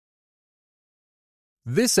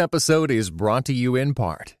This episode is brought to you in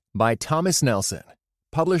part by Thomas Nelson,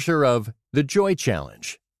 publisher of The Joy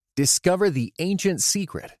Challenge. Discover the ancient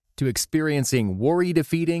secret to experiencing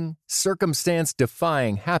worry-defeating,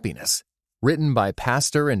 circumstance-defying happiness. Written by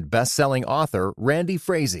pastor and best-selling author Randy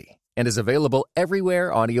Frazee, and is available everywhere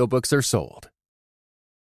audiobooks are sold.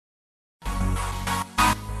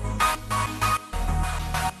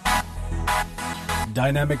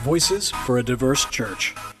 Dynamic voices for a diverse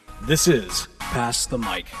church. This is Pass the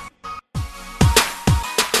Mic.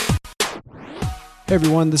 Hey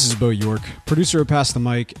everyone, this is Bo York, producer of Pass the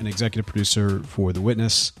Mic and executive producer for The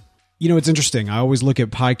Witness. You know, it's interesting. I always look at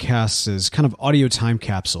podcasts as kind of audio time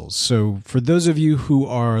capsules. So for those of you who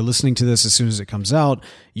are listening to this as soon as it comes out,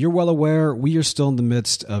 you're well aware we are still in the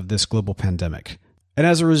midst of this global pandemic. And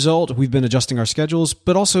as a result, we've been adjusting our schedules,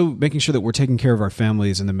 but also making sure that we're taking care of our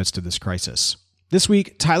families in the midst of this crisis. This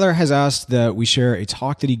week, Tyler has asked that we share a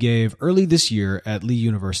talk that he gave early this year at Lee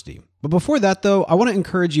University. But before that, though, I want to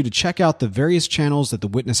encourage you to check out the various channels that The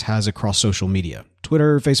Witness has across social media,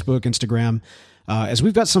 Twitter, Facebook, Instagram, as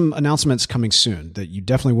we've got some announcements coming soon that you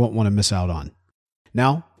definitely won't want to miss out on.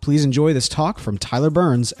 Now, please enjoy this talk from Tyler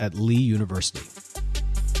Burns at Lee University.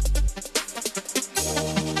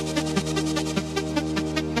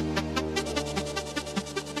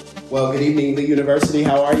 Well, good evening, Lee University.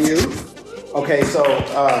 How are you? Okay, so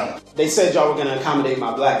they said y'all were going to accommodate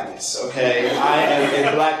my blackness, okay? I am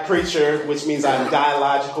a black preacher, which means I'm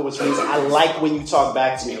dialogical, which means I like when you talk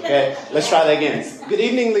back to me, okay? Let's try that again. Good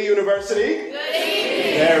evening, Lee University. Good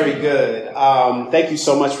evening. Very good. Thank you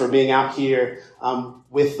so much for being out here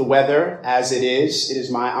with the weather as it is. It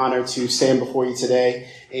is my honor to stand before you today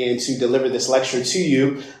and to deliver this lecture to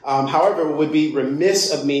you. However, it would be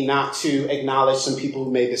remiss of me not to acknowledge some people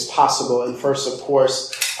who made this possible. And first, of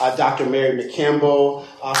course, Dr. Mary McCampbell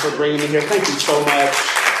for bringing me here. Thank you so much.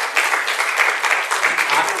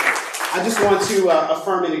 I just want to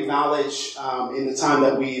affirm and acknowledge in the time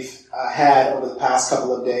that we've had over the past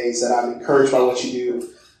couple of days that I'm encouraged by what you do.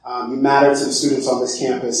 You matter to the students on this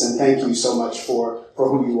campus, and thank you so much for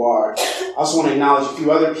who you are. I also want to acknowledge a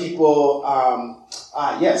few other people.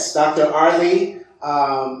 Yes, Dr. Arlie.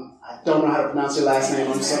 I don't know how to pronounce your last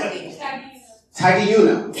name. I'm sorry.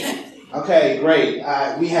 Tagayuna. Okay, great.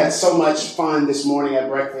 We had so much fun this morning at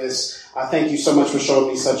breakfast. Thank you so much for showing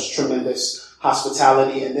me such tremendous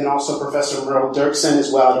hospitality. And then also Professor Merle Dirksen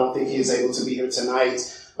as well. I don't think he is able to be here tonight,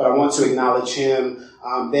 but I want to acknowledge him.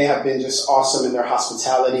 They have been just awesome in their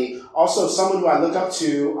hospitality. Also, someone who I look up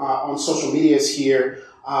to on social media is here,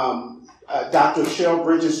 Dr. Cheryl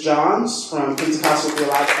Bridges-Johns from Pentecostal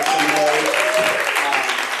Theological Seminary.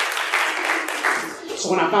 So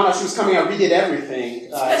when I found out she was coming, I redid everything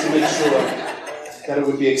to make sure that it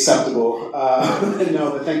would be acceptable.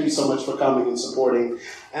 No, but thank you so much for coming and supporting.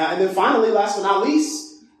 And then finally, last but not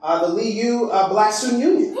least, the Lee U Black Student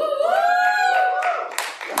Union.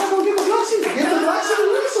 Give the Black Student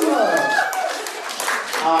Union some love.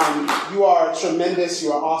 You are tremendous.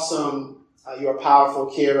 You are awesome. You are powerful.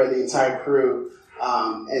 Kira, the entire crew.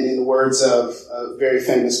 And in the words of a very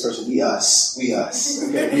famous person, we us.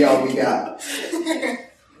 Okay, we all we got.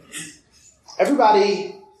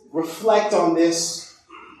 Everybody reflect on this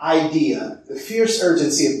idea, the fierce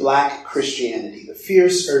urgency of Black Christianity, the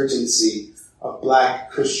fierce urgency of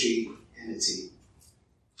Black Christianity.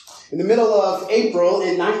 In the middle of April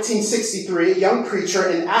in 1963, a young preacher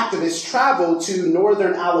and activist traveled to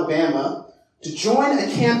northern Alabama to join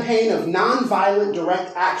a campaign of nonviolent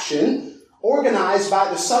direct action organized by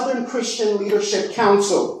the Southern Christian Leadership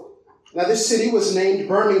Council. Now, this city was named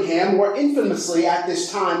Birmingham, or infamously at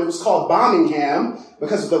this time it was called Bombingham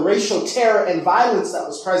because of the racial terror and violence that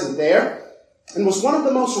was present there, and was one of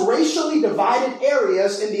the most racially divided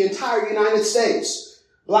areas in the entire United States.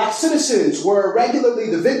 Black citizens were regularly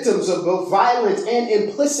the victims of both violent and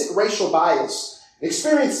implicit racial bias,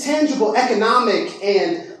 experienced tangible economic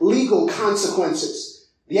and legal consequences.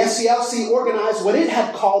 The SCLC organized what it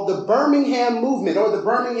had called the Birmingham Movement, or the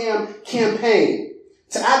Birmingham Campaign,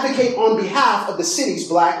 to advocate on behalf of the city's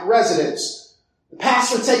Black residents. The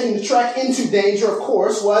pastor taking the trek into danger, of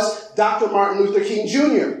course, was Dr. Martin Luther King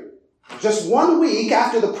Jr. Just 1 week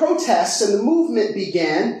after the protests and the movement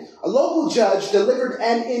began, a local judge delivered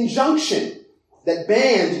an injunction that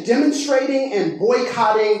banned demonstrating and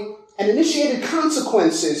boycotting and initiated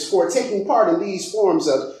consequences for taking part in these forms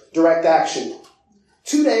of direct action.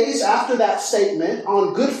 2 days after that statement,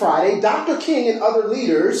 on Good Friday, Dr. King and other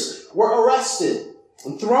leaders were arrested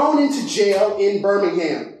and thrown into jail in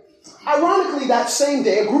Birmingham. Ironically, that same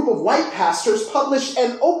day, a group of white pastors published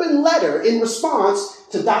an open letter in response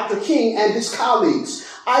to Dr. King and his colleagues,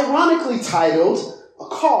 ironically titled, A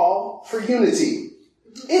Call for Unity.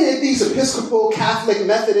 In it, these Episcopal, Catholic,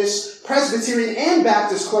 Methodist, Presbyterian, and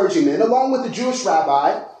Baptist clergymen, along with the Jewish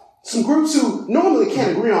rabbi, some groups who normally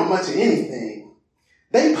can't agree on much of anything,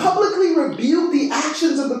 they publicly rebuked the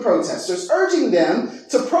actions of the protesters, urging them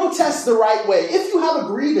to protest the right way. If you have a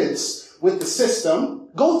grievance with the system,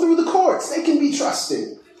 go through the courts. They can be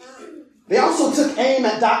trusted. They also took aim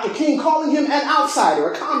at Dr. King, calling him an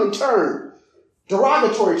outsider, a common term,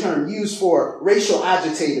 derogatory term used for racial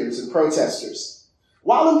agitators and protesters.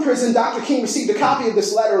 While in prison, Dr. King received a copy of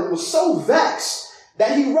this letter and was so vexed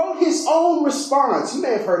that he wrote his own response. You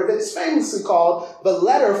may have heard of it. It's famously called The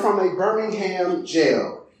Letter from a Birmingham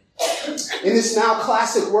Jail. In this now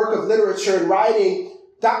classic work of literature and writing,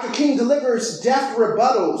 Dr. King delivers deft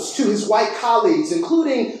rebuttals to his white colleagues,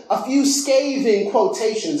 including a few scathing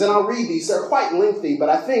quotations. And I'll read these. They're quite lengthy, but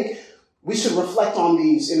I think we should reflect on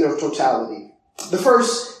these in their totality. The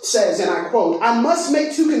first says, and I quote, "I must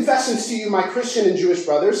make two confessions to you, my Christian and Jewish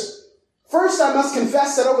brothers. First, I must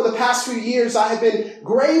confess that over the past few years, I have been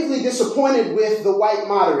gravely disappointed with the white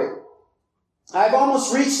moderate. I have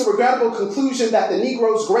almost reached the regrettable conclusion that the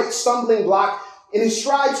Negro's great stumbling block in his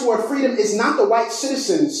stride toward freedom is not the white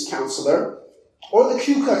citizens' counselor or the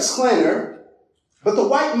Ku Klux Klaner, but the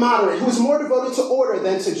white moderate who is more devoted to order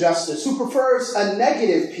than to justice, who prefers a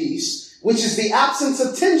negative peace, which is the absence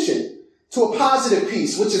of tension, to a positive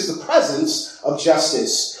peace, which is the presence of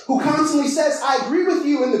justice, who constantly says, I agree with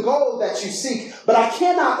you in the goal that you seek, but I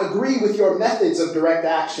cannot agree with your methods of direct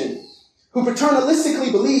action, who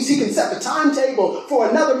paternalistically believes he can set the timetable for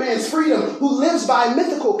another man's freedom, who lives by a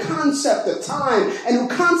mythical concept of time, and who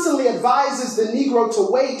constantly advises the Negro to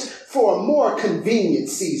wait for a more convenient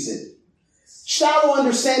season. Shallow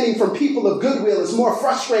understanding from people of goodwill is more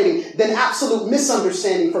frustrating than absolute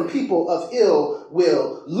misunderstanding from people of ill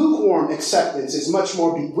will. Lukewarm acceptance is much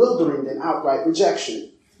more bewildering than outright rejection."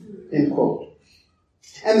 End quote.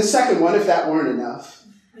 And the second one, if that weren't enough,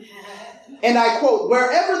 and I quote,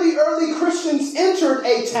 "Wherever the early Christians entered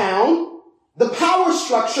a town, the power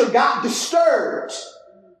structure got disturbed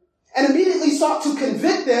and immediately sought to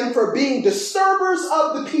convict them for being disturbers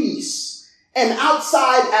of the peace and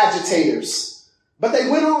outside agitators. But they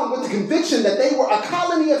went on with the conviction that they were a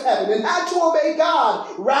colony of heaven and had to obey God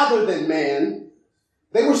rather than man.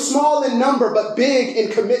 They were small in number but big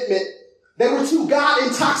in commitment. They were too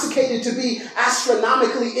God-intoxicated to be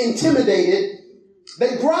astronomically intimidated.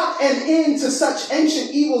 They brought an end to such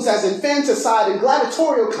ancient evils as infanticide and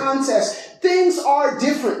gladiatorial contests. Things are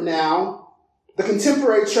different now. The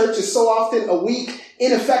contemporary church is so often a weak,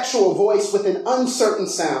 ineffectual voice with an uncertain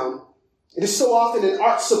sound. It is so often an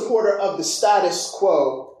arch supporter of the status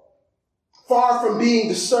quo. Far from being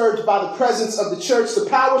disturbed by the presence of the church, the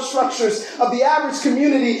power structures of the average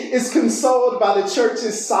community is consoled by the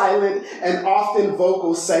church's silent and often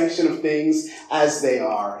vocal sanction of things as they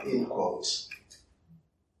are." End quote.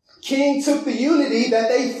 King took the unity that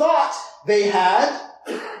they thought they had,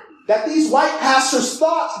 that these white pastors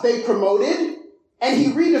thought they promoted, and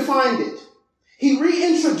he redefined it. He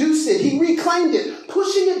reintroduced it. He reclaimed it,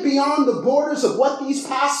 pushing it beyond the borders of what these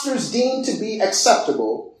pastors deemed to be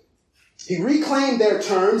acceptable. He reclaimed their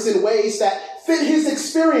terms in ways that fit his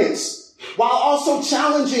experience, while also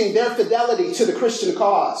challenging their fidelity to the Christian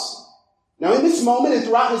cause. Now, in this moment and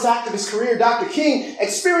throughout his activist career, Dr. King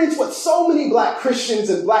experienced what so many black Christians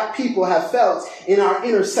and black people have felt in our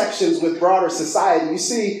intersections with broader society. You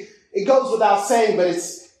see, it goes without saying, but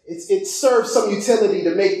it serves some utility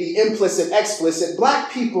to make the implicit explicit.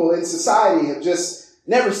 Black people in society have just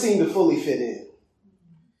never seemed to fully fit in.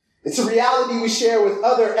 It's a reality we share with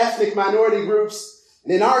other ethnic minority groups.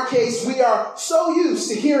 And in our case, we are so used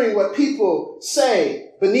to hearing what people say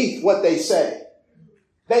beneath what they say.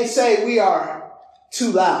 They say we are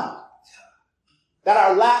too loud, that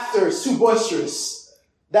our laughter is too boisterous,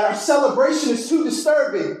 that our celebration is too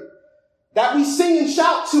disturbing, that we sing and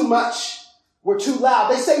shout too much. We're too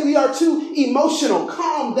loud. They say we are too emotional.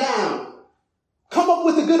 Calm down. Come up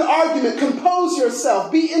with a good argument. Compose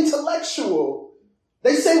yourself. Be intellectual.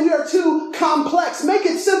 They say we are too complex. Make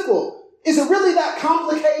it simple. Is it really that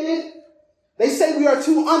complicated? They say we are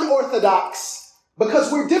too unorthodox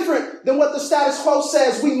because we're different than what the status quo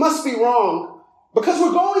says. We must be wrong because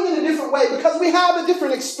we're going in a different way, because we have a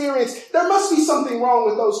different experience. There must be something wrong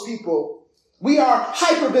with those people. We are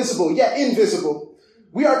hypervisible yet invisible.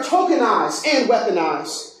 We are tokenized and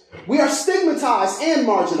weaponized. We are stigmatized and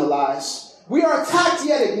marginalized. We are attacked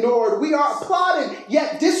yet ignored. We are applauded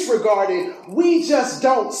yet disregarded. We just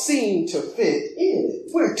don't seem to fit in.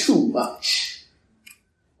 We're too much.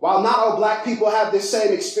 While not all black people have this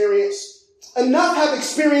same experience, enough have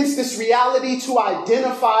experienced this reality to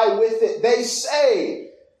identify with it. They say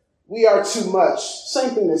We are too much.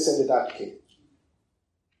 Same thing they said to Dr. King.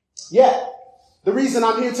 Yet, the reason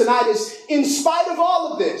I'm here tonight is, in spite of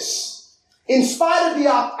all of this, in spite of the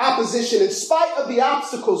opposition, in spite of the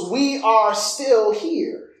obstacles, we are still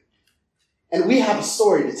here. And we have a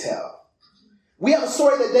story to tell. We have a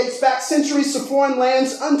story that dates back centuries to foreign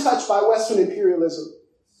lands untouched by Western imperialism.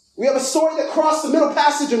 We have a story that crossed the Middle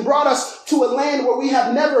Passage and brought us to a land where we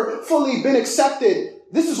have never fully been accepted.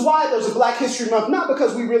 This is why there's a Black History Month, not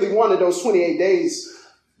because we really wanted those 28 days,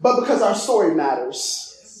 but because our story matters.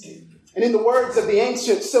 And in the words of the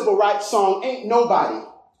ancient civil rights song, ain't nobody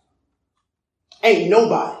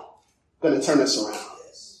going to turn us around.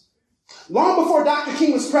 Long before Dr.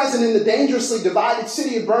 King was present in the dangerously divided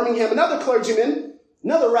city of Birmingham, another clergyman,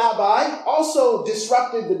 another rabbi, also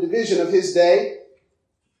disrupted the division of his day.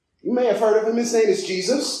 You may have heard of him. His name is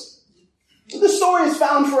Jesus. The story is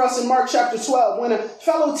found for us in Mark chapter 12, when a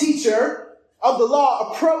fellow teacher of the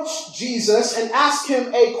law approached Jesus and asked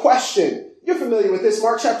him a question. You're familiar with this.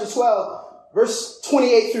 Mark chapter 12. Verse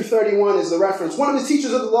 28 through 31 is the reference. One of the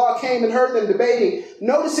teachers of the law came and heard them debating.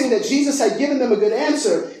 Noticing that Jesus had given them a good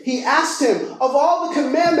answer, he asked him, of all the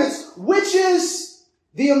commandments, which is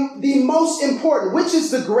the most important? Which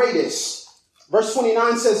is the greatest? Verse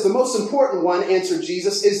 29 says, the most important one, answered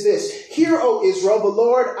Jesus, is this. Hear, O Israel, the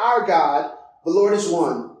Lord our God, the Lord is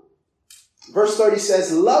one. Verse 30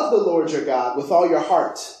 says, love the Lord your God with all your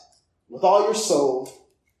heart, with all your soul,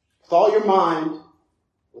 with all your mind,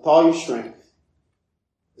 with all your strength.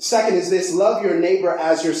 The second is this, love your neighbor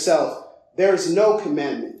as yourself. There is no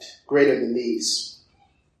commandment greater than these.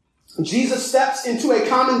 Jesus steps into a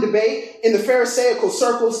common debate in the Pharisaical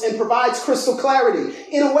circles and provides crystal clarity.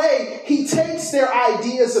 In a way, he takes their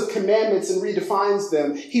ideas of commandments and redefines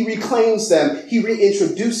them. He reclaims them. He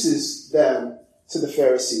reintroduces them to the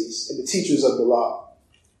Pharisees and the teachers of the law.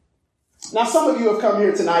 Now, some of you have come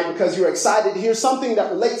here tonight because you're excited to hear something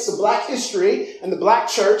that relates to Black history and the Black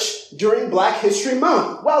church during Black History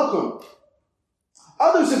Month. Welcome.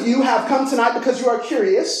 Others of you have come tonight because you are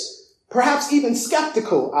curious, perhaps even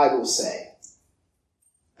skeptical, I will say.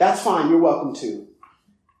 That's fine. You're welcome too.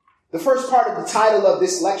 The first part of the title of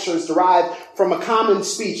this lecture is derived from a common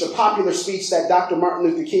speech, a popular speech that Dr. Martin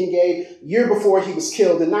Luther King gave year before he was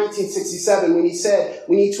killed in 1967, when he said,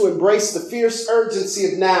 we need to embrace the fierce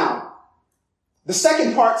urgency of now. The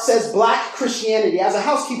second part says Black Christianity. As a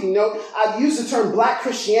housekeeping note, I've used the term Black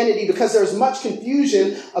Christianity because there's much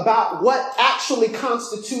confusion about what actually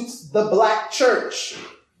constitutes the Black church.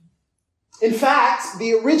 In fact,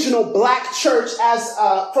 the original Black church,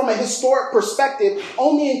 from a historic perspective,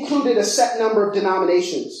 only included a set number of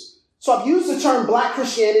denominations. So I've used the term Black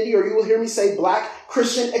Christianity, or you will hear me say Black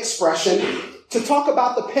Christian expression, to talk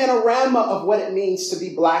about the panorama of what it means to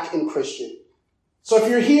be Black and Christian. So if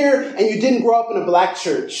you're here and you didn't grow up in a Black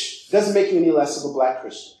church, it doesn't make you any less of a Black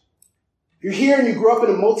Christian. If you're here and you grew up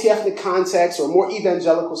in a multi-ethnic context or a more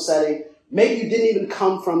evangelical setting, maybe you didn't even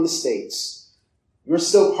come from the States, you're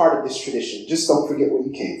still part of this tradition. Just don't forget where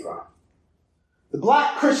you came from. The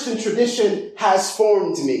Black Christian tradition has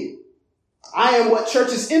formed me. I am what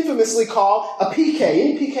churches infamously call a PK.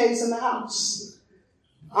 Any PKs in the house?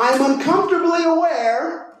 I am uncomfortably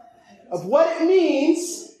aware of what it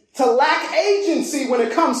means to lack agency when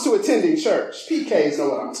it comes to attending church. PKs know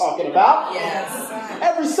what I'm talking about. Yes.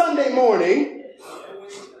 Every Sunday morning,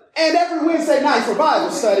 and every Wednesday night for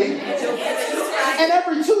Bible study, and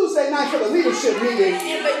every Tuesday night for the leadership meeting,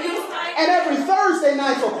 and every Thursday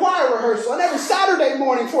night for choir rehearsal, and every Saturday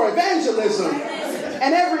morning for evangelism,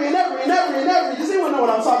 and every. Does anyone know what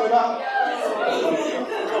I'm talking about?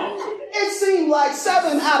 It seemed like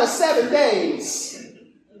 7 out of 7 days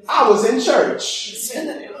I was in church.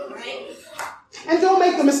 And don't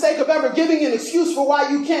make the mistake of ever giving an excuse for why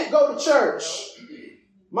you can't go to church.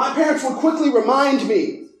 My parents would quickly remind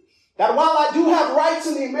me that while I do have rights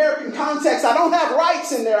in the American context, I don't have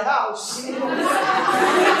rights in their house. And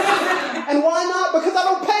why not? Because I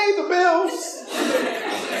don't pay the bills.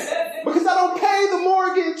 Because I don't pay the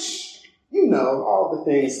mortgage. You know, all the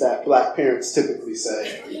things that Black parents typically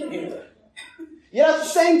say. Yet at the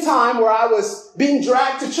same time where I was being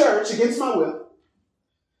dragged to church against my will,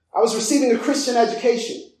 I was receiving a Christian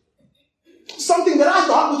education, something that I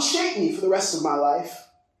thought would shape me for the rest of my life.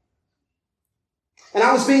 And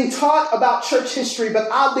I was being taught about church history, but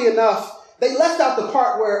oddly enough, they left out the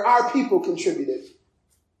part where our people contributed.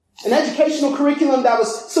 An educational curriculum that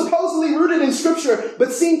was supposedly rooted in Scripture,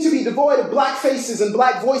 but seemed to be devoid of Black faces and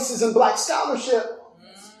Black voices and Black scholarship.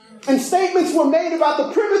 And statements were made about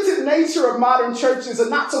the primitive nature of modern churches, a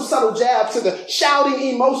not so subtle jab to the shouting,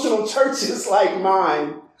 emotional churches like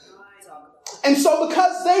mine. And so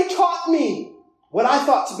because they taught me what I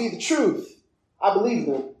thought to be the truth, I believed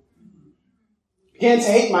them. Began to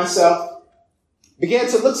hate myself. Began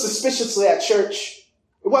to look suspiciously at church.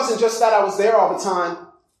 It wasn't just that I was there all the time.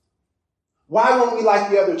 Why weren't we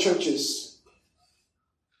like the other churches?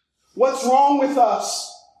 What's wrong with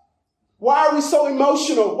us? Why are we so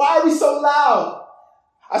emotional? Why are we so loud?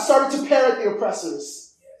 I started to parrot the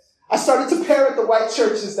oppressors. I started to parrot the white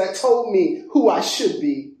churches that told me who I should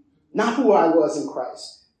be, not who I was in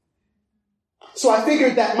Christ. So I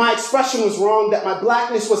figured that my expression was wrong, that my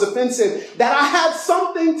blackness was offensive, that I had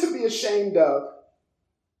something to be ashamed of.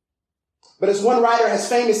 But as one writer has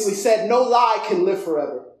famously said, no lie can live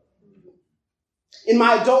forever. In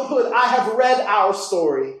my adulthood, I have read our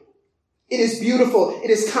story. It is beautiful. It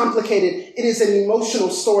is complicated. It is an emotional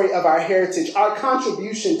story of our heritage, our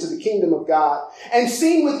contribution to the kingdom of God, and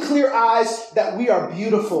seen with clear eyes that we are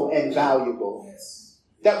beautiful and valuable,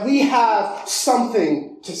 that we have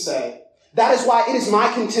something to say. That is why it is my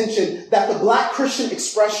contention that the Black Christian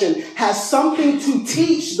expression has something to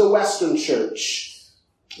teach the Western church.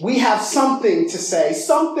 We have something to say,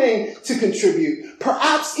 something to contribute,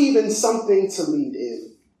 perhaps even something to lead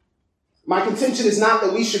in. My contention is not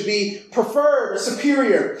that we should be preferred or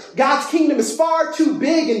superior. God's kingdom is far too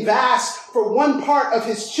big and vast for one part of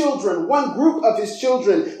his children, one group of his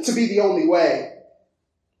children to be the only way.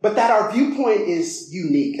 But that our viewpoint is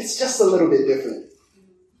unique. It's just a little bit different.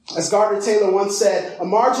 As Gardner Taylor once said, a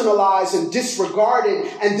marginalized and disregarded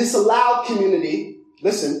and disallowed community,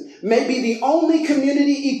 listen, may be the only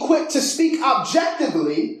community equipped to speak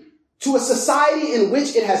objectively to a society in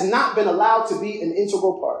which it has not been allowed to be an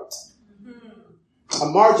integral part. A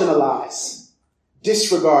marginalized,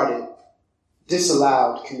 disregarded,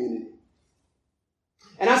 disallowed community.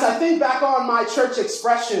 And as I think back on my church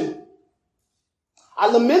expression, I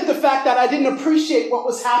lament the fact that I didn't appreciate what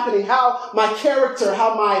was happening, how my character,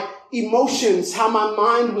 how my emotions, how my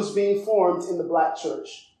mind was being formed in the Black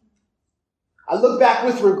church. I look back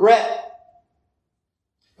with regret,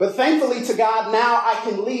 but thankfully to God, now I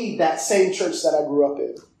can lead that same church that I grew up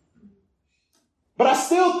in. But I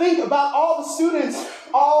still think about all the students,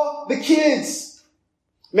 all the kids,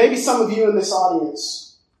 maybe some of you in this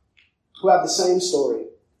audience who have the same story.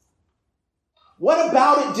 What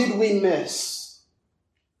about it did we miss?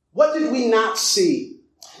 What did we not see?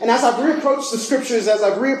 And as I've reapproached the scriptures, as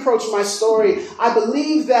I've reapproached my story, I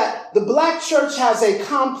believe that the Black church has a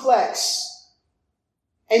complex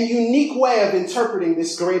and unique way of interpreting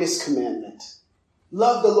this greatest commandment.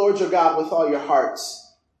 Love the Lord your God with all your heart,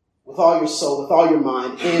 with all your soul, with all your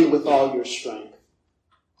mind, and with all your strength.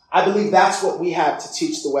 I believe that's what we have to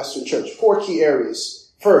teach the Western church. 4 key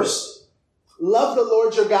areas. First, love the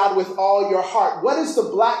Lord your God with all your heart. What is the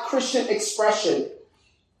Black Christian expression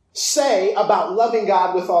say about loving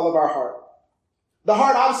God with all of our heart? The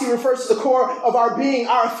heart obviously refers to the core of our being,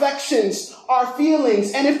 our affections, our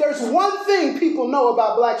feelings. And if there's one thing people know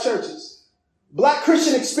about Black churches, Black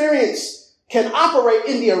Christian experience can operate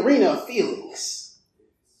in the arena of feelings.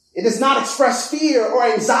 It does not express fear or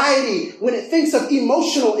anxiety when it thinks of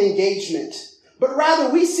emotional engagement, but rather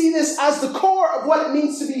we see this as the core of what it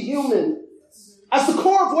means to be human, as the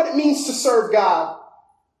core of what it means to serve God.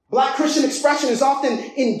 Black Christian expression is often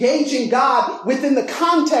engaging God within the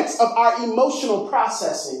context of our emotional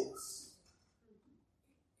processing.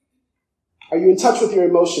 Are you in touch with your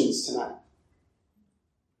emotions tonight?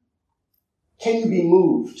 Can you be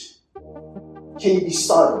moved? Can you be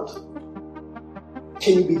startled?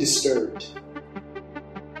 Can you be disturbed?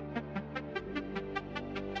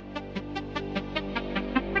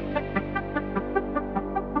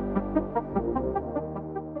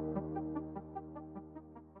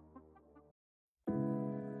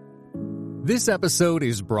 This episode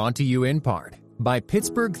is brought to you in part by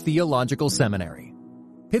Pittsburgh Theological Seminary.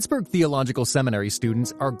 Pittsburgh Theological Seminary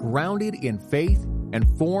students are grounded in faith and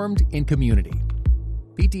formed in community.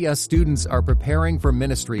 PTS students are preparing for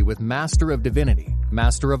ministry with Master of Divinity,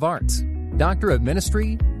 Master of Arts, Doctor of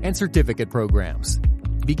Ministry, and certificate programs.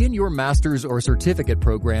 Begin your master's or certificate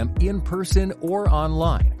program in person or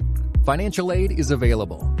online. Financial aid is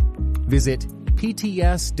available. Visit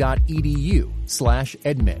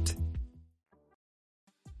pts.edu/admit.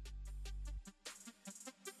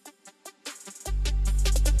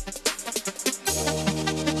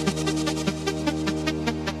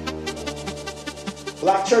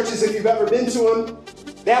 Black churches, if you've ever been to them,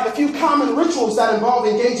 they have a few common rituals that involve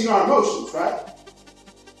engaging our emotions, right?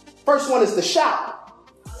 First one is the shout.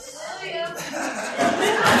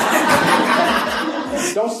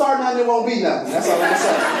 Don't start nothing, it won't be nothing. That's all I'm going to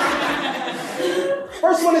say.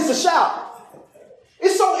 First one is the shout.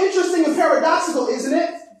 It's so interesting and paradoxical, isn't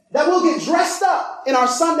it? That we'll get dressed up in our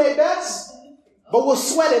Sunday best. but we'll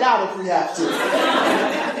sweat it out if we have to.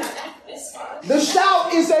 The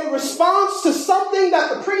shout is a response to something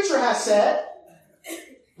that the preacher has said,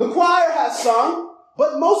 the choir has sung,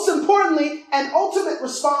 but most importantly, an ultimate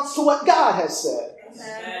response to what God has said.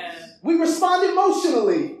 We respond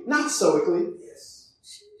emotionally, not stoically.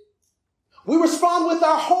 We respond with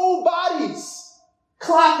our whole bodies,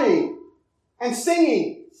 clapping and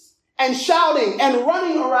singing and shouting and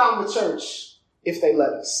running around the church if they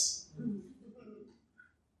let us.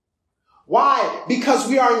 Why? Because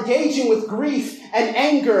we are engaging with grief and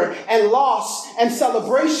anger and loss and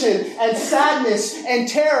celebration and sadness and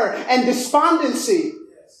terror and despondency.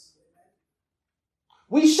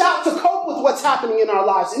 We shout to cope with what's happening in our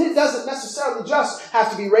lives. And it doesn't necessarily just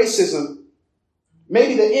have to be racism.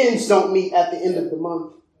 Maybe the ends don't meet at the end of the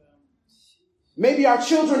month. Maybe our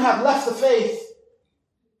children have left the faith.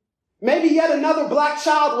 Maybe yet another black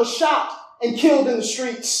child was shot and killed in the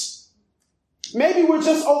streets. Maybe we're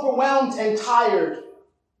just overwhelmed and tired.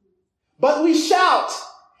 But we shout,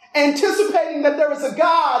 anticipating that there is a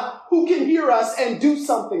God who can hear us and do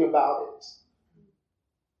something about it.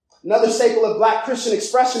 Another staple of black Christian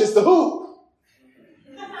expression is the hoop.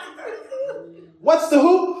 What's the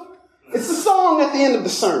hoop? It's the song at the end of the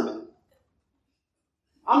sermon.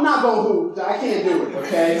 I'm not going to hoop. I can't do it,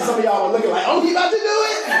 okay? Some of y'all are looking like, oh, he about to do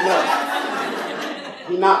it? No,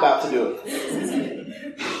 he's not about to do it.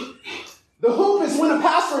 The hoop is when a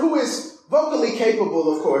pastor who is vocally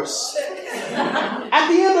capable, of course, at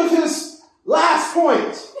the end of his last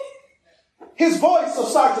point, his voice will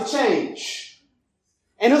start to change.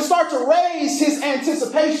 And he'll start to raise his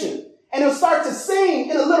anticipation. And he'll start to sing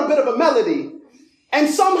in a little bit of a melody. And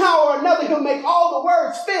somehow or another, he'll make all the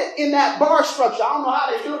words fit in that bar structure. I don't know how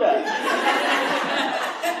they do that.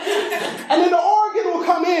 And then the organ will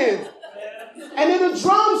come in. And then the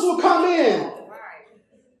drums will come in.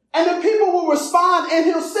 And the people will respond, and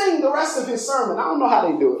he'll sing the rest of his sermon. I don't know how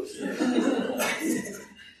they do it.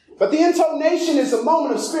 But the intonation is a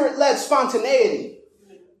moment of spirit-led spontaneity.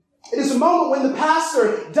 It is a moment when the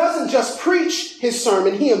pastor doesn't just preach his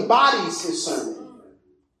sermon, he embodies his sermon.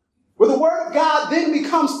 Where the word of God then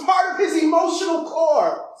becomes part of his emotional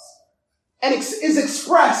core and is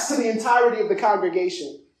expressed to the entirety of the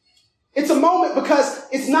congregation. It's a moment because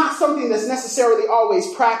it's not something that's necessarily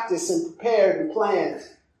always practiced and prepared and planned.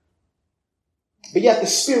 But yet the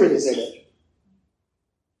Spirit is in it.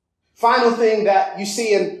 Final thing that you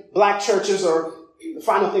see in black churches, or the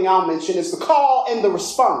final thing I'll mention, is the call and the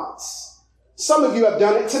response. Some of you have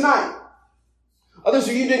done it tonight. Others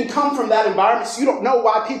of you didn't come from that environment, so you don't know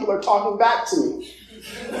why people are talking back to me.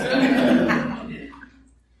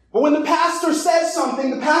 But when the pastor says something,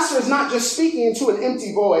 the pastor is not just speaking into an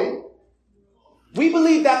empty void. We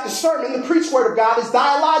believe that the sermon, the preached word of God, is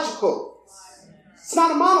dialogical. It's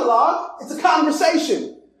not a monologue, it's a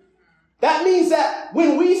conversation. That means that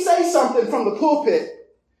when we say something from the pulpit,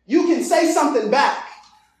 you can say something back.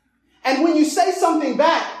 And when you say something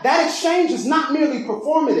back, that exchange is not merely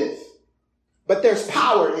performative, but there's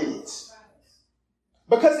power in it.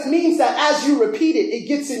 Because it means that as you repeat it, it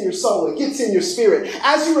gets in your soul, it gets in your spirit.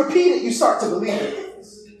 As you repeat it, you start to believe it.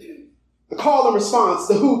 The call and response,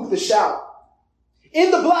 the hoop, the shout. In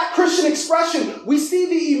the black Christian expression, we see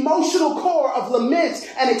the emotional core of lament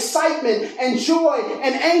and excitement and joy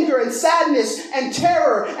and anger and sadness and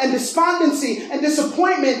terror and despondency and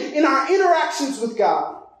disappointment in our interactions with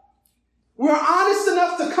God. We're honest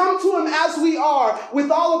enough to come to him as we are with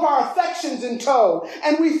all of our affections in tow,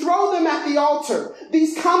 and we throw them at the altar,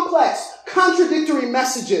 these complex, contradictory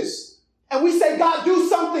messages, and we say, God, do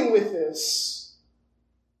something with this.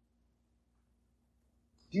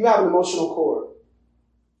 Do you have an emotional core?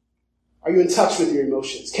 Are you in touch with your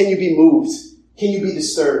emotions? Can you be moved? Can you be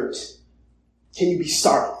disturbed? Can you be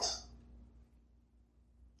startled?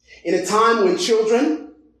 In a time when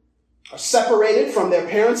children are separated from their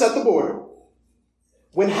parents at the border,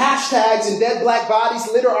 when hashtags and dead black bodies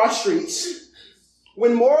litter our streets,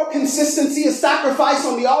 when moral consistency is sacrificed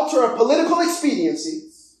on the altar of political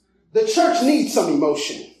expediency, the church needs some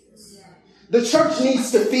emotion. The church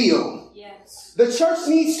needs to feel. The church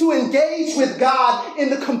needs to engage with God in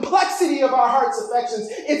the complexity of our heart's affections.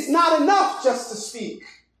 It's not enough just to speak.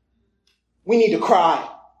 We need to cry.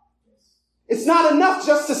 It's not enough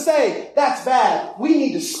just to say, that's bad. We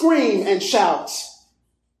need to scream and shout.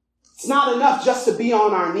 It's not enough just to be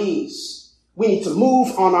on our knees. We need to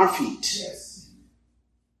move on our feet. Yes.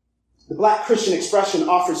 The black Christian expression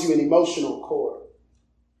offers you an emotional core.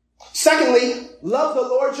 Secondly, love the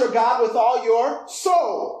Lord your God with all your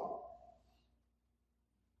soul.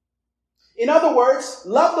 In other words,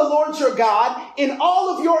 love the Lord your God in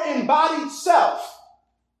all of your embodied self.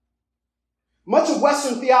 Much of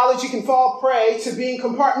Western theology can fall prey to being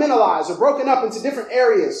compartmentalized or broken up into different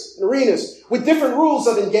areas and arenas with different rules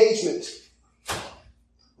of engagement.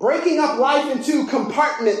 Breaking up life into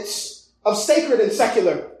compartments of sacred and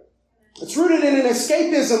secular. It's rooted in an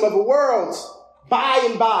escapism of a world by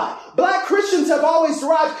and by. Black Christians have always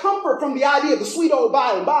derived comfort from the idea of the sweet old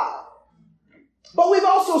by and by. But we've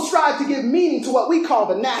also strived to give meaning to what we call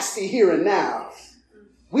the nasty here and now.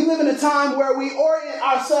 We live in a time where we orient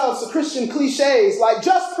ourselves to Christian cliches like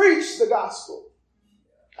just preach the gospel.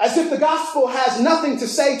 As if the gospel has nothing to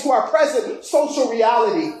say to our present social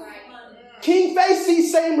reality. King faced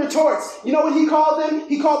these same retorts. You know what he called them?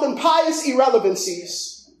 He called them pious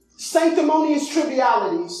irrelevancies, sanctimonious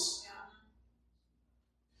trivialities.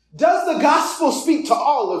 Does the gospel speak to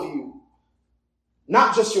all of you?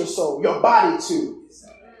 Not just your soul, your body too.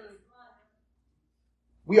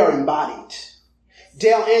 We are embodied.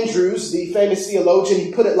 Dale Andrews, the famous theologian,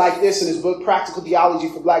 he put it like this in his book, Practical Theology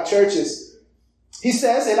for Black Churches. He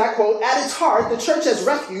says, and I quote, "At its heart, the church as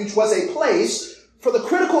refuge was a place for the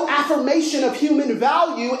critical affirmation of human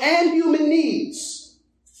value and human needs,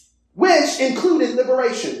 which included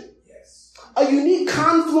liberation. A unique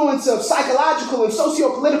confluence of psychological and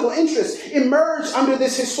socio-political interests emerged under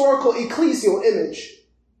this historical ecclesial image.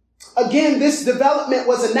 Again, this development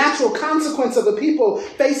was a natural consequence of the people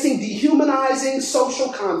facing dehumanizing social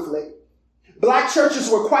conflict. Black churches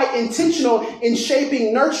were quite intentional in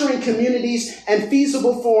shaping nurturing communities and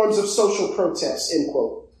feasible forms of social protest," end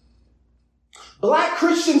quote. Black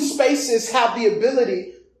Christian spaces have the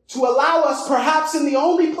ability to allow us, perhaps in the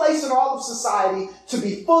only place in all of society, to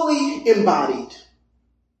be fully embodied,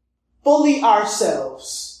 fully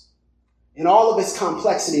ourselves, in all of its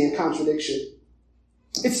complexity and contradiction.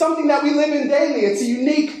 It's something that we live in daily. It's a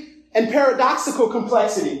unique and paradoxical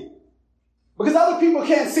complexity because other people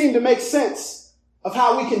can't seem to make sense of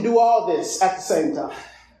how we can do all this at the same time.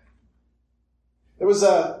 There was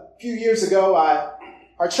a few years ago,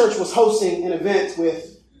 our church was hosting an event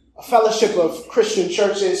with a fellowship of Christian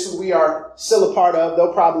churches who we are still a part of.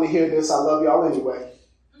 They'll probably hear this. I love y'all anyway.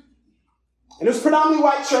 And it was predominantly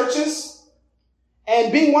white churches.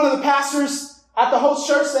 And being one of the pastors at the host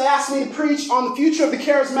church, they asked me to preach on the future of the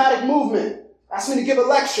charismatic movement. Asked me to give a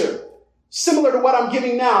lecture similar to what I'm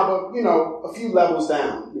giving now, but, a few levels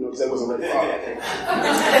down, because they wasn't ready for it.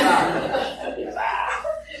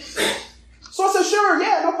 So I said, sure,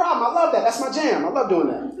 yeah, no problem. I love that. That's my jam. I love doing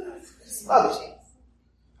that. Love it.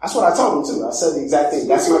 That's what I told him, too. I said the exact thing.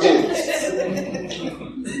 That's my jam.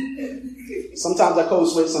 Sometimes I code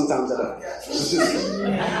switch, sometimes I don't.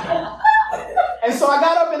 And so I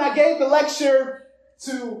got up and I gave the lecture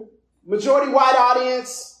to majority white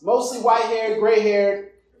audience, mostly white-haired, gray-haired,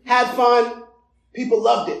 had fun. People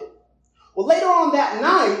loved it. Well, later on that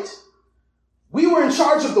night, we were in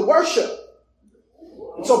charge of the worship.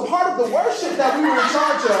 And so part of the worship that we were in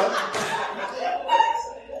charge of,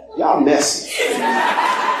 y'all messy.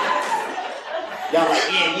 Y'all like,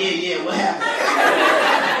 yeah, what happened?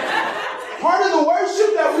 Part of the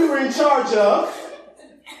worship that we were in charge of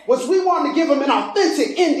was we wanted to give them an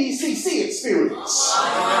authentic NDCC experience.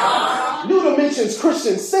 New Dimensions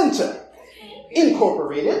Christian Center,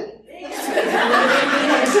 Incorporated.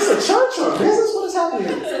 Is this a church or a business? What is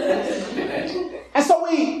happening? And so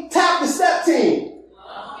we tapped the step team.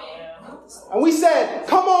 And we said,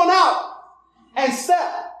 come on out and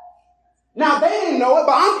step. Now, they didn't know it,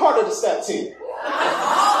 but I'm part of the step team.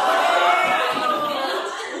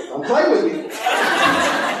 Don't play with me.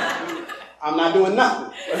 I'm not doing nothing.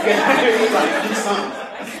 Okay? He's like, do something.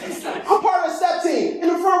 I'm part of the step team. In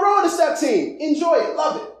the front row of the step team. Enjoy it.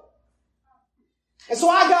 Love it. And so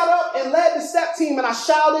I got up and led the step team and I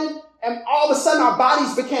shouted, and all of a sudden our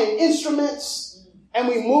bodies became instruments and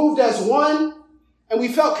we moved as one and we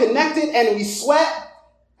felt connected and we sweat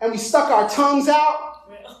and we stuck our tongues out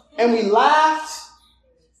and we laughed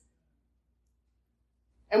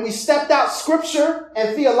and we stepped out scripture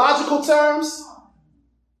and theological terms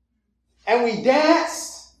and we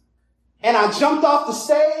danced and I jumped off the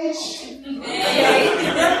stage.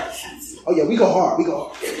 Oh yeah, we go hard.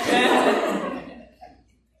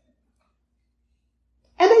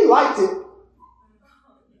 And they liked it.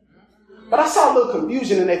 But I saw a little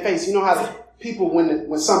confusion in their face. You know how the people,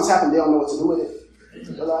 when something's happened, they don't know what to do with it.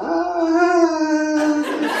 They're like,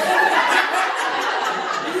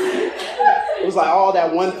 It was like all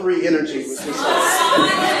that 1-3 energy was just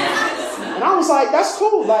and I was like, that's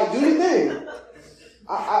cool. Like, do your thing.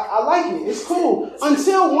 I like it. It's cool.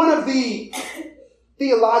 Until one of the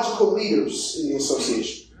theological leaders in the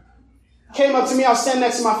association came up to me. I was standing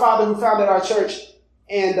next to my father who founded our church.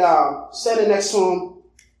 And standing next to him,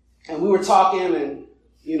 and we were talking and,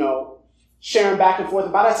 sharing back and forth.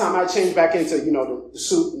 And by that time, I changed back into, the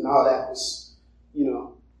suit and all that was,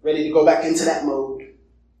 ready to go back into that mode.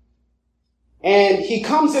 And he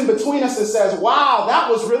comes in between us and says, wow, that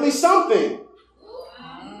was really something.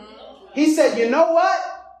 He said, you know what?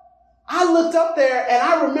 I looked up there and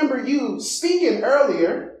I remember you speaking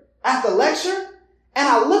earlier at the lecture. And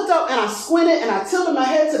I looked up and I squinted and I tilted my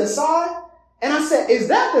head to the side. And I said, is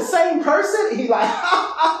that the same person? And he like,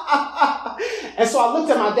 And so I looked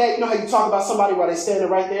at my dad. You know how you talk about somebody while they're standing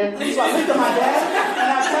right there? So I looked at my dad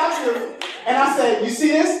and I tapped him and I said, you see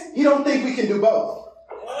this? He don't think we can do both.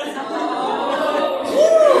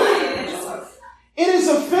 It is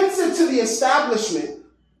offensive to the establishment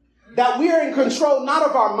that we are in control not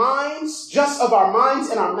of our minds, just of our minds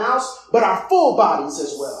and our mouths, but our full bodies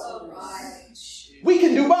as well. We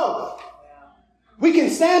can do both. We can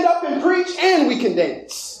stand up and preach and we can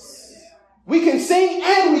dance. We can sing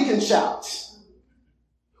and we can shout.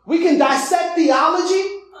 We can dissect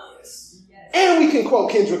theology and we can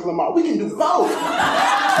quote Kendrick Lamar. We can do both.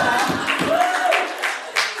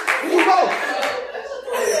 We do both.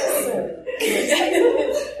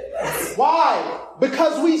 Why?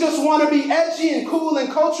 Because we just want to be edgy and cool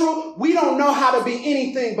and cultural. We don't know how to be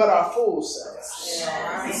anything but our full selves.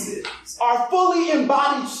 Our fully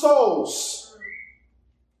embodied souls.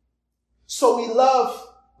 So we love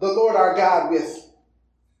the Lord our God with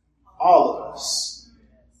all of us.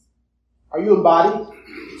 Are you embodied?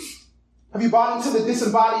 Have you bought into the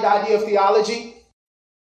disembodied idea of theology?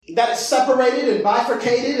 That is separated and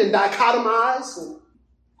bifurcated and dichotomized?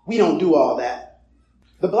 We don't do all that.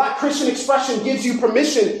 The Black Christian expression gives you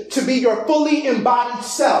permission to be your fully embodied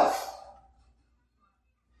self.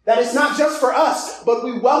 That it's not just for us, but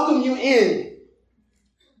we welcome you in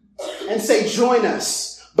and say, join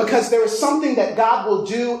us, because there is something that God will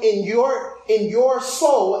do in your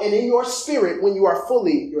soul and in your spirit when you are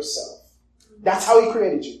fully yourself. That's how he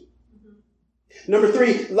created you. Number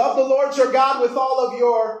 3, love the Lord your God with all of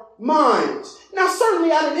your mind. Now,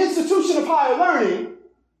 certainly at an institution of higher learning,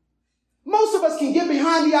 most of us can get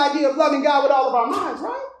behind the idea of loving God with all of our minds,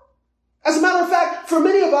 right? As a matter of fact, for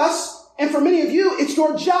many of us and for many of you, it's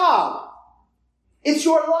your job. It's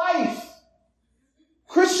your life.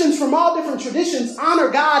 Christians from all different traditions honor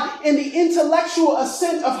God in the intellectual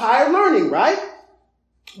ascent of higher learning, right?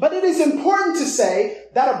 But it is important to say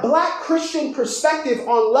that a Black Christian perspective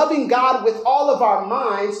on loving God with all of our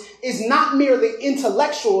minds is not merely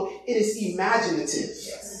intellectual, it is imaginative.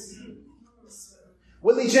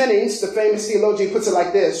 Willie Jennings, the famous theologian, puts it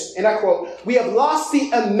like this, and I quote, "We have lost the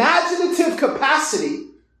imaginative capacity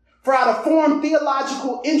for how to form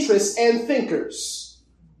theological interests and thinkers.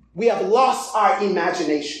 We have lost our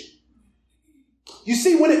imagination." You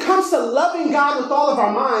see, when it comes to loving God with all of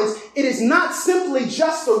our minds, it is not simply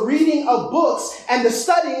just the reading of books and the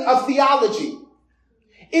studying of theology.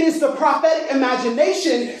 It is the prophetic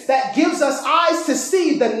imagination that gives us eyes to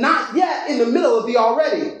see the not yet in the middle of the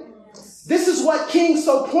already. This is what King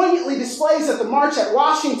so poignantly displays at the March at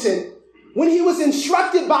Washington when he was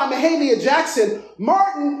instructed by Mahalia Jackson,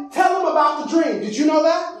 "Martin, tell him about the dream." Did you know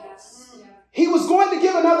that? Yes. He was going to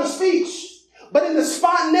give another speech, but in the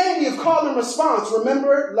spontaneity of call and response,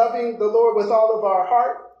 remember loving the Lord with all of our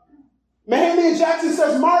heart? Mahalia Jackson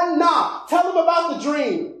says, "Martin, tell him about the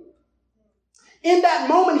dream." In that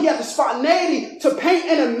moment, he had the spontaneity to paint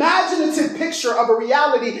an imaginative picture of a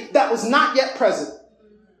reality that was not yet present.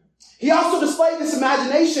 He also displayed this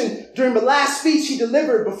imagination during the last speech he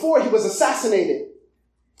delivered before he was assassinated.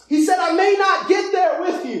 He said, "I may not get there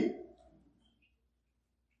with you,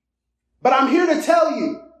 but I'm here to tell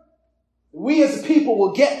you, we as a people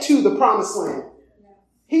will get to the promised land."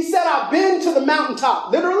 He said, "I've been to the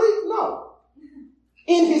mountaintop." Literally? No.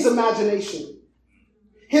 In his imagination.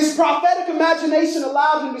 His prophetic imagination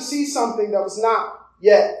allowed him to see something that was not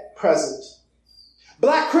yet present.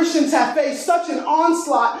 Black Christians have faced such an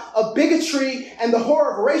onslaught of bigotry and the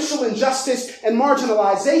horror of racial injustice and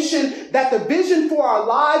marginalization that the vision for our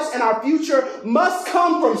lives and our future must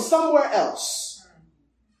come from somewhere else.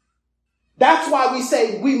 That's why we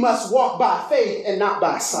say we must walk by faith and not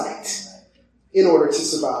by sight in order to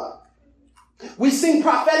survive. We sing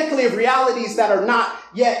prophetically of realities that are not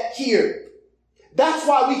yet here. That's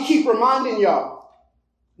why we keep reminding y'all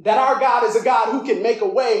that our God is a God who can make a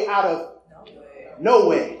way out of no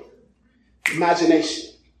way.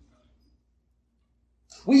 Imagination.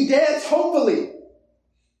 We dance hopefully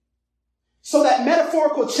so that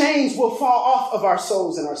metaphorical chains will fall off of our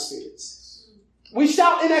souls and our spirits. We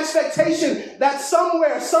shout in expectation that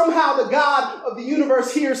somewhere, somehow, the God of the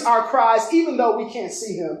universe hears our cries, even though we can't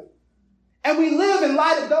see him. And we live in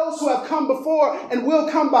light of those who have come before and will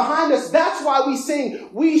come behind us. That's why we sing,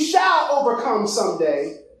 we shall overcome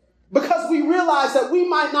someday. Because we realize that we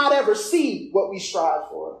might not ever see what we strive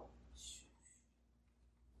for.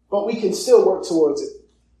 But we can still work towards it.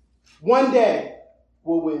 One day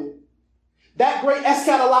we'll win. That great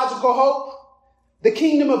eschatological hope, the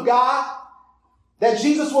kingdom of God, that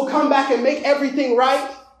Jesus will come back and make everything right.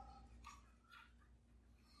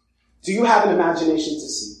 Do you have an imagination to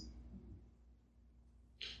see?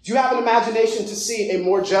 Do you have an imagination to see a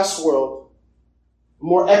more just world, a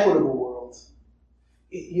more equitable world?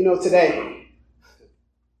 You know, today,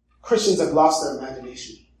 Christians have lost their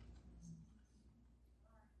imagination.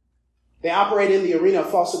 They operate in the arena of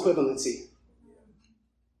false equivalency.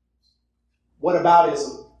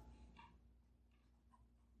 Whataboutism.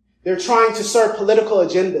 They're trying to serve political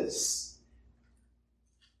agendas,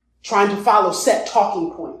 trying to follow set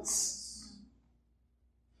talking points,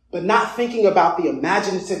 but not thinking about the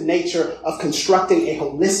imaginative nature of constructing a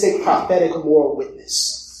holistic, prophetic, moral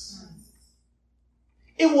witness.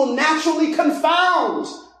 It will naturally confound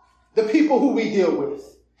the people who we deal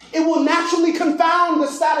with. It will naturally confound the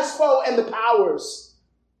status quo and the powers.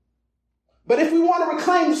 But if we want to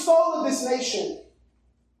reclaim the soul of this nation,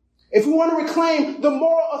 if we want to reclaim the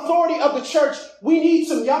moral authority of the church, we need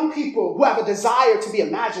some young people who have a desire to be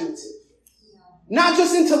imaginative. Not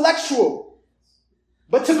just intellectual,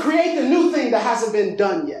 but to create the new thing that hasn't been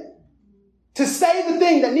done yet. To say the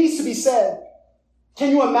thing that needs to be said. Can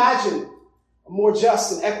you imagine a more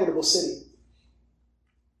just and equitable city?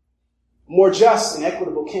 More just and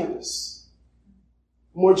equitable campus.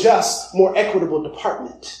 More just, more equitable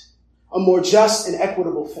department. A more just and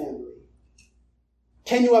equitable family.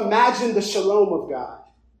 Can you imagine the shalom of God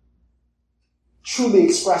truly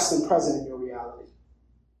expressed and present in your reality?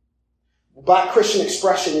 The Black Christian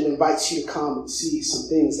expression, it invites you to come and see some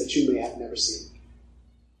things that you may have never seen.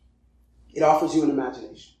 It offers you an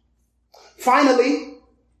imagination. Finally,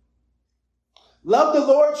 love the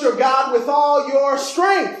Lord your God with all your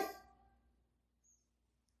strength.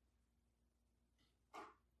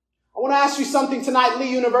 I want to ask you something tonight,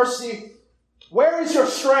 Lee University. Where is your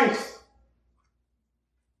strength?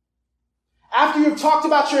 After you've talked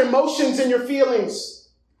about your emotions and your feelings,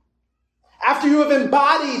 after you have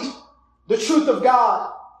embodied the truth of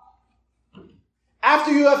God,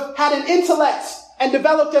 after you have had an intellect and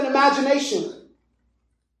developed an imagination,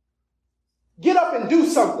 get up and do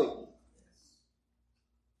something.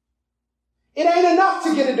 It ain't enough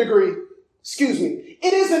to get a degree. Excuse me.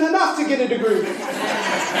 It isn't enough to get a degree.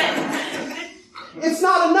 It's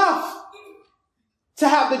not enough to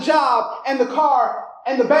have the job and the car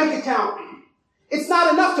and the bank account. It's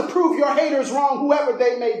not enough to prove your haters wrong, whoever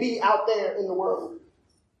they may be out there in the world.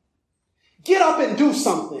 Get up and do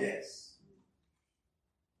something.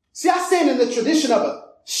 See, I stand in the tradition of a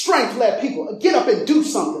strength-led people. Get up and do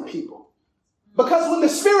something, people. Because when the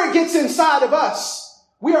Spirit gets inside of us,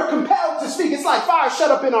 we are compelled to speak. It's like fire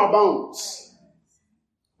shut up in our bones.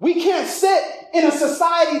 We can't sit in a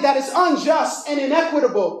society that is unjust and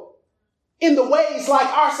inequitable in the ways like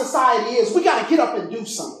our society is. We got to get up and do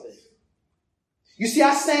something. You see,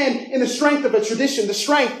 I stand in the strength of a tradition, the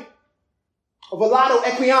strength of Olaudah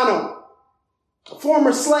Equiano, a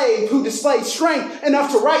former slave who displayed strength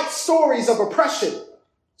enough to write stories of oppression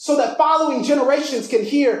so that following generations can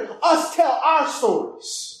hear us tell our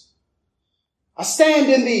stories. I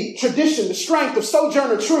stand in the tradition, the strength of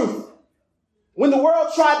Sojourner Truth. When the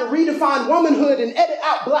world tried to redefine womanhood and edit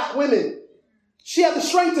out Black women, she had the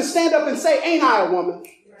strength to stand up and say, ain't I a woman?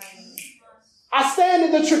 I stand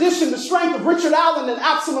in the tradition, the strength of Richard Allen and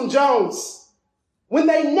Absalom Jones. When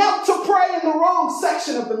they knelt to pray in the wrong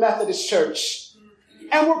section of the Methodist Church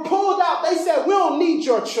and were pulled out, they said, we don't need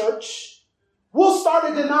your church. We'll start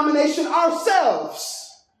a denomination ourselves.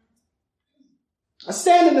 I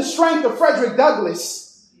stand in the strength of Frederick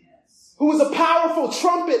Douglass, who was a powerful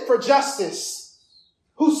trumpet for justice,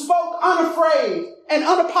 who spoke unafraid and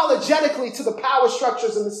unapologetically to the power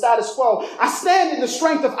structures and the status quo. I stand in the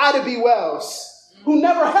strength of Ida B. Wells, who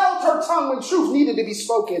never held her tongue when truth needed to be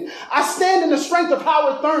spoken. I stand in the strength of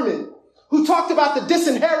Howard Thurman, who talked about the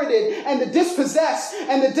disinherited and the dispossessed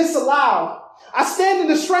and the disallowed. I stand in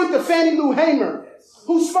the strength of Fannie Lou Hamer,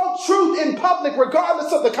 who spoke truth in public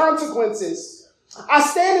regardless of the consequences. I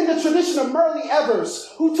stand in the tradition of Myrlie Evers,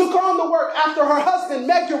 who took on the work after her husband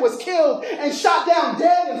Medgar was killed and shot down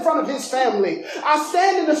dead in front of his family. I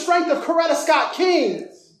stand in the strength of Coretta Scott King,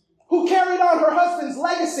 who carried on her husband's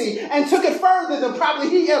legacy and took it further than probably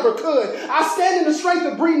he ever could. I stand in the strength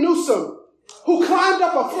of Bree Newsom, who climbed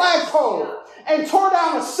up a flagpole and tore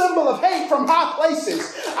down a symbol of hate from high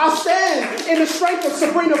places. I stand in the strength of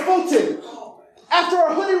Sabrina Fulton. After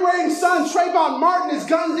her hoodie-wearing son, Trayvon Martin, is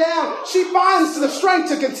gunned down, she finds the strength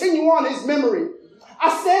to continue on his memory.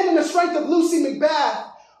 I stand in the strength of Lucy McBath,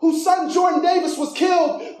 whose son Jordan Davis was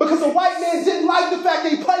killed because a white man didn't like the fact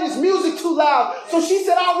that he played his music too loud. So she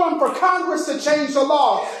said, I'll run for Congress to change the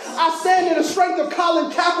law. I stand in the strength of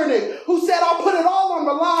Colin Kaepernick, who said, I'll put it all on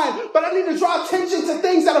the line, but I need to draw attention to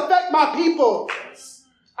things that affect my people.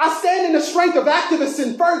 I stand in the strength of activists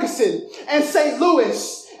in Ferguson and St.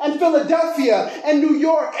 Louis and Philadelphia and New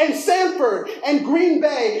York and Sanford and Green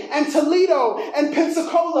Bay and Toledo and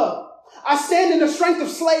Pensacola. I stand in the strength of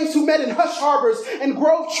slaves who met in hush harbors and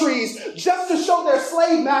grove trees just to show their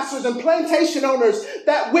slave masters and plantation owners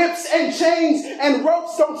that whips and chains and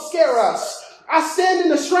ropes don't scare us. I stand in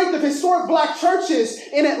the strength of historic black churches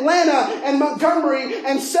in Atlanta and Montgomery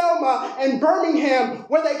and Selma and Birmingham,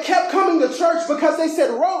 where they kept coming to church because they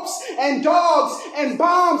said ropes and dogs and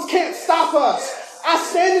bombs can't stop us. I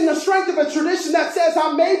stand in the strength of a tradition that says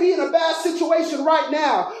I may be in a bad situation right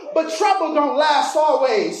now, but trouble don't last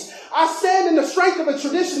always. I stand in the strength of a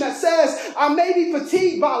tradition that says I may be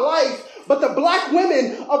fatigued by life, but the black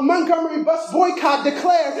women of Montgomery bus boycott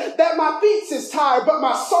declare that my feet is tired, but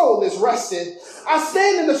my soul is rested. I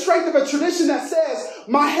stand in the strength of a tradition that says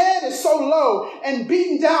my head is so low and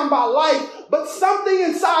beaten down by life, but something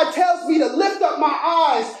inside tells me to lift up my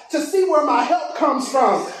eyes to see where my help comes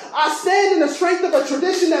from. I stand in the strength of a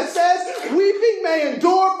tradition that says weeping may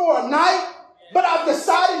endure for a night, but I've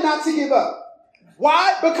decided not to give up.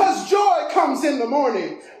 Why? Because joy comes in the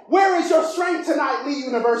morning. Where is your strength tonight, Lee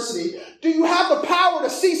University? Do you have the power to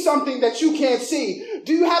see something that you can't see?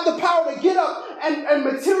 Do you have the power to get up and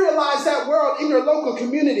materialize that world in your local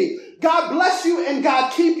community? God bless you and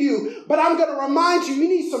God keep you. But I'm going to remind you, you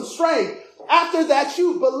need some strength. After that,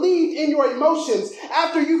 you believed in your emotions.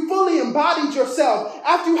 After you fully embodied yourself.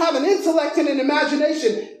 After you have an intellect and an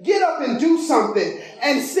imagination, get up and do something.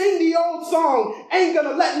 And sing the old song, ain't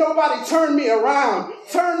gonna let nobody turn me around.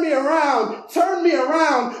 Turn me around. Turn me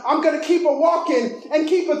around. I'm gonna keep a walking and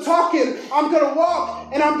keep a talking. I'm gonna walk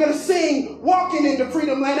and I'm gonna sing, walking into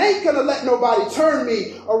Freedom Land. Ain't gonna let nobody turn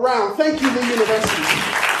me around. Thank you, Lee University.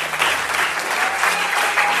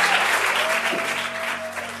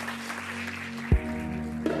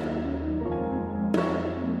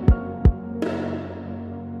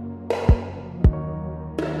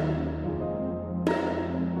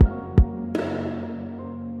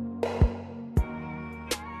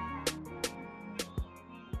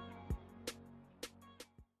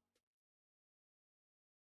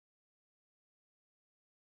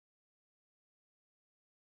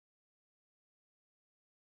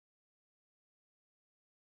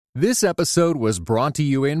 This episode was brought to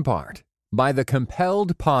you in part by the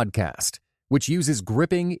Compelled Podcast, which uses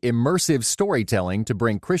gripping, immersive storytelling to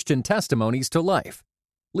bring Christian testimonies to life.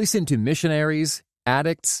 Listen to missionaries,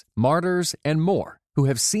 addicts, martyrs, and more who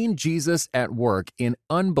have seen Jesus at work in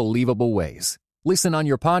unbelievable ways. Listen on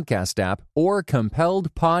your podcast app or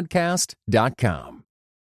compelledpodcast.com.